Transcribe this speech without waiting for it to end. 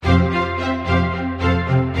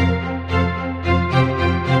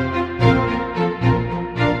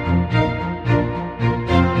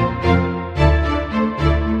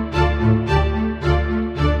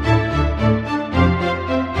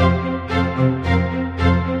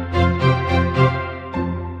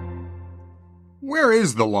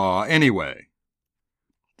is the law, anyway?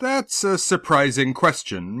 That's a surprising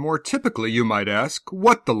question. More typically, you might ask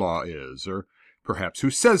what the law is, or perhaps who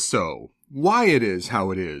says so, why it is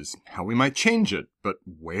how it is, how we might change it. But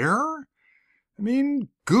where? I mean,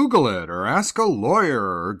 Google it, or ask a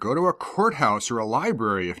lawyer, or go to a courthouse or a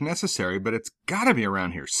library if necessary, but it's gotta be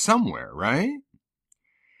around here somewhere, right?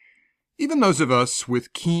 Even those of us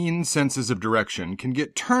with keen senses of direction can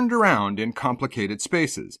get turned around in complicated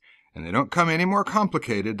spaces, and they don't come any more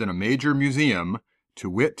complicated than a major museum, to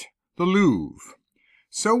wit, the Louvre.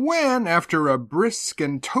 So when, after a brisk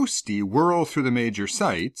and toasty whirl through the major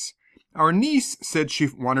sites, our niece said she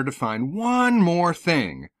wanted to find one more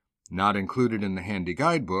thing, not included in the handy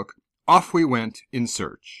guidebook, off we went in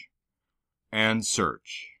search. And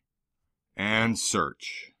search. And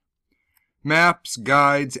search. Maps,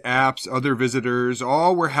 guides, apps, other visitors,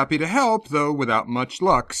 all were happy to help, though without much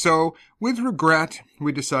luck, so, with regret,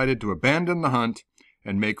 we decided to abandon the hunt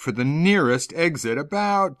and make for the nearest exit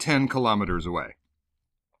about 10 kilometers away.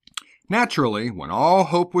 Naturally, when all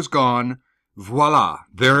hope was gone, voila,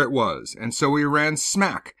 there it was, and so we ran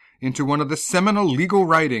smack into one of the seminal legal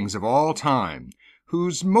writings of all time,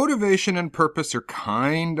 whose motivation and purpose are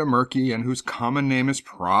kinda murky and whose common name is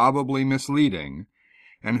probably misleading,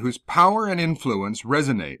 and whose power and influence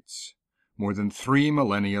resonates more than 3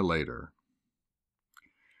 millennia later.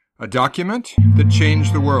 A document that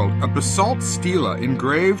changed the world, a basalt stela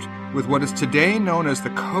engraved with what is today known as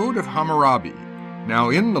the Code of Hammurabi,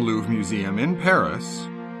 now in the Louvre Museum in Paris,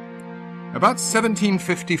 about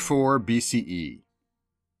 1754 BCE.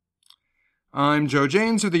 I'm Joe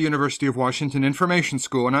Janes of the University of Washington Information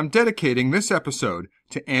School, and I'm dedicating this episode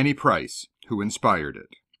to Annie Price, who inspired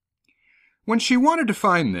it. When she wanted to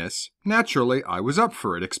find this, naturally I was up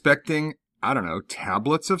for it, expecting,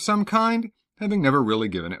 tablets of some kind, having never really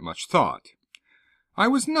given it much thought. I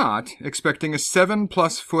was not expecting a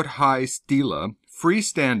 7+ foot high stela,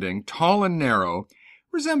 freestanding, tall and narrow,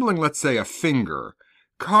 resembling, let's say, a finger,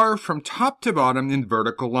 carved from top to bottom in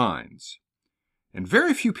vertical lines. And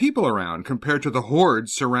very few people around compared to the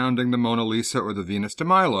hordes surrounding the Mona Lisa or the Venus de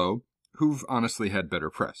Milo, who've honestly had better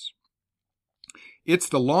press. It's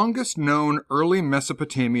the longest known early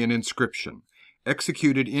Mesopotamian inscription,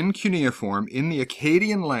 executed in cuneiform in the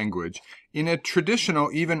Akkadian language in a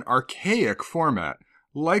traditional, even archaic format,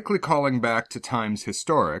 likely calling back to times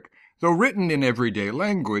historic, though written in everyday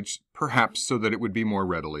language, perhaps so that it would be more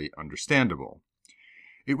readily understandable.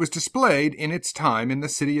 It was displayed in its time in the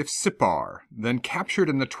city of Sippar, then captured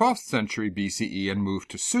in the 12th century BCE and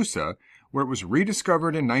moved to Susa, where it was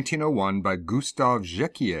rediscovered in 1901 by Gustave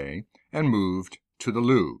Jecquier and moved to the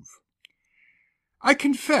Louvre. I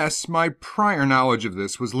confess my prior knowledge of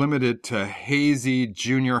this was limited to hazy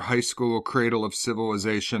junior high school cradle of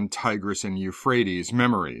civilization Tigris and Euphrates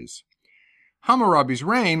memories. Hammurabi's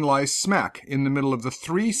reign lies smack in the middle of the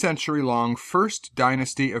 3-century-long First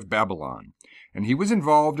Dynasty of Babylon, and he was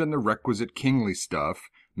involved in the requisite kingly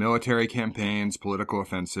stuff, military campaigns, political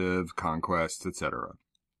offensive, conquests, etc.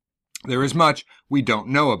 There is much we don't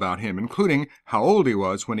know about him, including how old he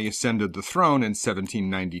was when he ascended the throne in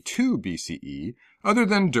 1792 BCE, other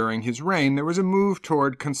than during his reign there was a move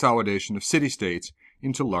toward consolidation of city-states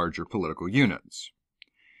into larger political units.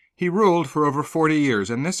 He ruled for over 40 years,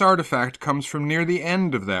 and this artifact comes from near the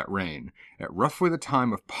end of that reign, at roughly the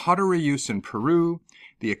time of pottery use in Peru,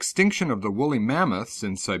 the extinction of the woolly mammoths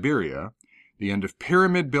in Siberia, the end of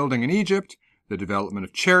pyramid building in Egypt, the development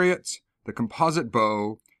of chariots, the composite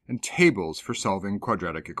bow, and tables for solving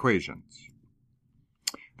quadratic equations.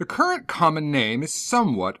 The current common name is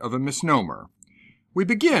somewhat of a misnomer. We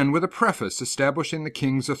begin with a preface establishing the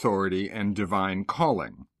king's authority and divine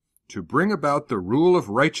calling, to bring about the rule of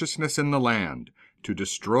righteousness in the land, to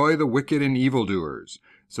destroy the wicked and evildoers,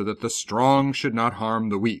 so that the strong should not harm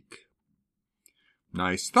the weak.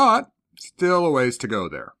 Nice thought, still a ways to go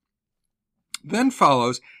there. Then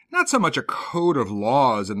follows not so much a code of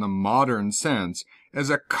laws in the modern sense as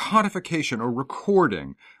a codification or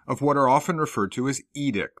recording of what are often referred to as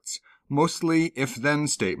edicts, mostly if-then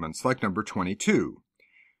statements like number 22.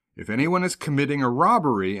 If anyone is committing a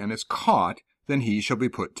robbery and is caught, then he shall be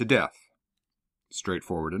put to death.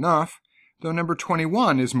 Straightforward enough, though number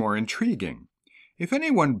 21 is more intriguing. If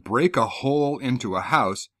anyone break a hole into a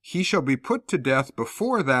house, he shall be put to death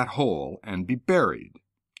before that hole and be buried.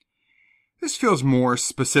 This feels more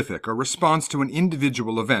specific, a response to an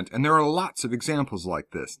individual event, and there are lots of examples like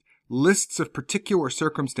this, lists of particular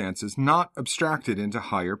circumstances not abstracted into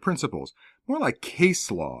higher principles, more like case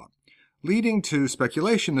law, leading to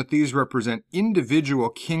speculation that these represent individual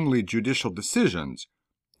kingly judicial decisions,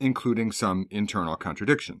 including some internal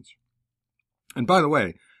contradictions. And by the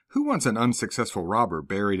way, Who wants an unsuccessful robber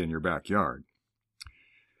buried in your backyard?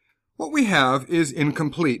 What we have is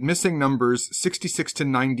incomplete, missing numbers 66 to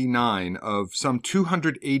 99 of some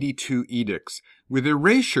 282 edicts, with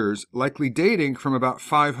erasures likely dating from about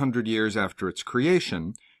 500 years after its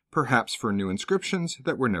creation, perhaps for new inscriptions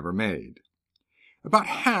that were never made. About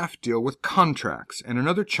half deal with contracts, and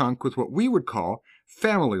another chunk with what we would call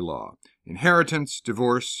family law, inheritance,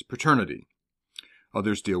 divorce, paternity.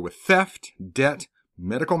 Others deal with theft, debt,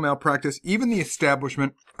 medical malpractice, even the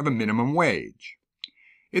establishment of a minimum wage.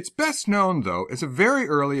 It's best known, though, as a very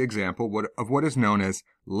early example of what is known as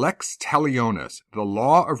lex talionis, the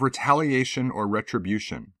law of retaliation or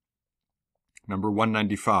retribution. Number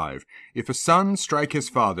 195. If a son strike his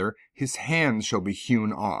father, his hand shall be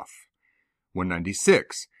hewn off.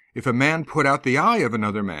 196. If a man put out the eye of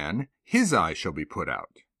another man, his eye shall be put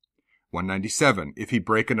out. 197. If he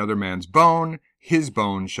break another man's bone, his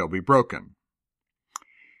bone shall be broken.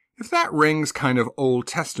 If that rings kind of Old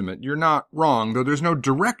Testament, you're not wrong, though there's no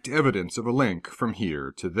direct evidence of a link from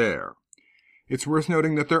here to there. It's worth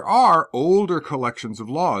noting that there are older collections of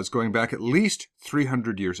laws going back at least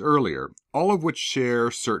 300 years earlier, all of which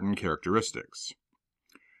share certain characteristics.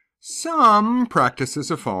 Some practices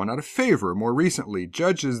have fallen out of favor. More recently,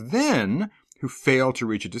 judges then, who failed to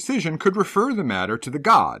reach a decision, could refer the matter to the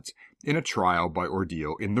gods in a trial by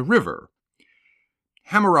ordeal in the river.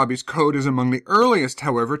 Hammurabi's code is among the earliest,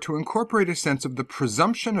 however, to incorporate a sense of the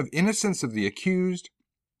presumption of innocence of the accused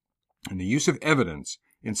and the use of evidence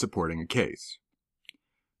in supporting a case.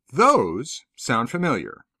 Those sound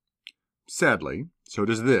familiar. Sadly, so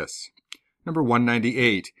does this. Number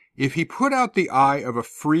 198. If he put out the eye of a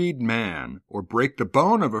freed man, or break the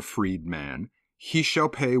bone of a freed man, he shall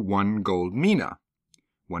pay 1 gold mina.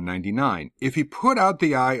 199. If he put out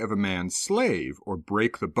the eye of a man's slave, or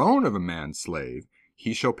break the bone of a man's slave,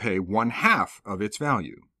 he shall pay 1/2 of its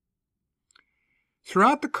value.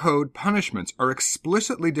 Throughout the code, punishments are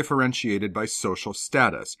explicitly differentiated by social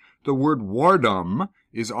status. The word wardum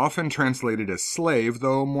is often translated as slave,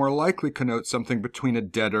 though more likely connotes something between a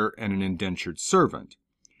debtor and an indentured servant.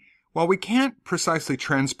 While we can't precisely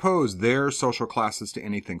transpose their social classes to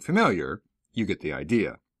anything familiar, you get the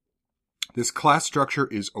idea. This class structure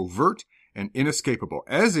is overt and inescapable,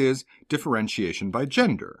 as is differentiation by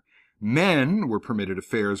gender. Men were permitted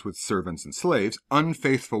affairs with servants and slaves.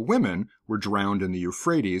 Unfaithful women were drowned in the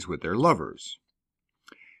Euphrates with their lovers.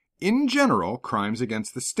 In general, crimes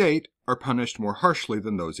against the state are punished more harshly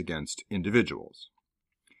than those against individuals.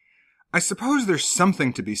 I suppose there's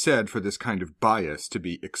something to be said for this kind of bias to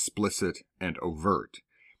be explicit and overt.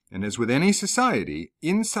 And as with any society,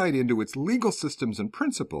 insight into its legal systems and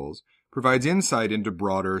principles provides insight into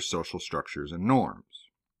broader social structures and norms.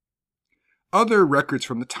 Other records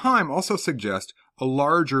from the time also suggest a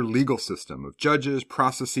larger legal system of judges,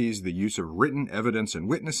 processes, the use of written evidence and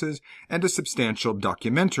witnesses, and a substantial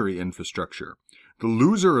documentary infrastructure. The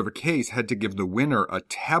loser of a case had to give the winner a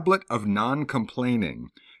tablet of non-complaining,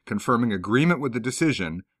 confirming agreement with the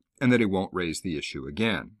decision and that he won't raise the issue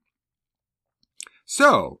again.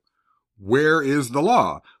 So, where is the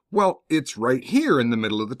law? Well, it's right here in the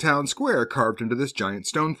middle of the town square, carved into this giant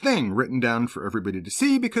stone thing, written down for everybody to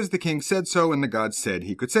see because the king said so and the gods said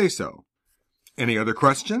he could say so. Any other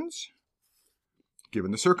questions?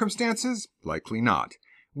 Given the circumstances, likely not.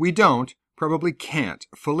 We don't, probably can't,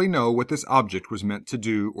 fully know what this object was meant to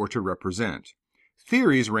do or to represent.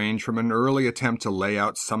 Theories range from an early attempt to lay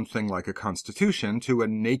out something like a constitution to a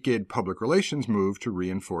naked public relations move to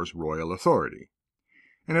reinforce royal authority.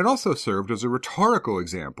 And it also served as a rhetorical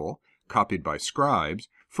example, copied by scribes,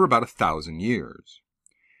 for about 1,000 years.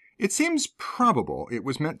 It seems probable it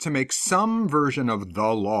was meant to make some version of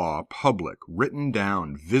the law public, written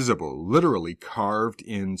down, visible, literally carved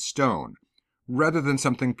in stone, rather than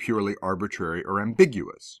something purely arbitrary or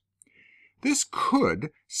ambiguous. This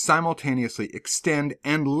could simultaneously extend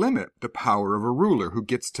and limit the power of a ruler who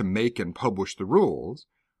gets to make and publish the rules,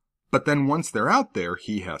 but then once they're out there,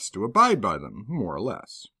 he has to abide by them, more or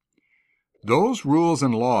less. Those rules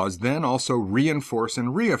and laws then also reinforce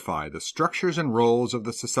and reify the structures and roles of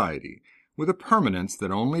the society, with a permanence that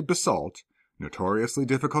only basalt, notoriously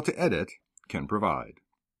difficult to edit, can provide.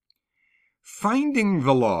 Finding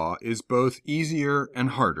the law is both easier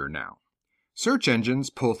and harder now. Search engines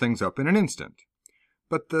pull things up in an instant.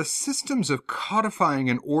 But the systems of codifying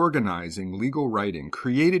and organizing legal writing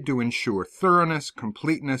created to ensure thoroughness,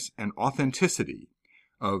 completeness, and authenticity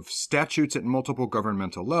of statutes at multiple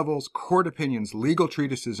governmental levels, court opinions, legal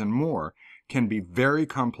treatises, and more can be very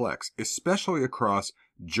complex, especially across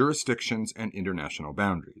jurisdictions and international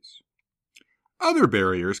boundaries. Other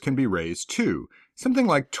barriers can be raised too. Something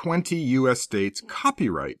like 20 U.S. states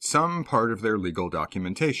copyright some part of their legal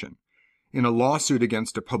documentation. In a lawsuit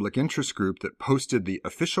against a public interest group that posted the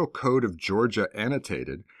Official Code of Georgia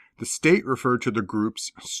annotated, the state referred to the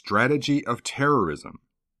group's strategy of terrorism.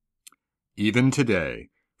 Even today,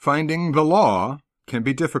 finding the law can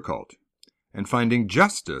be difficult, and finding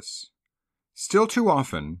justice, still too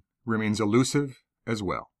often, remains elusive as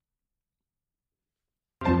well.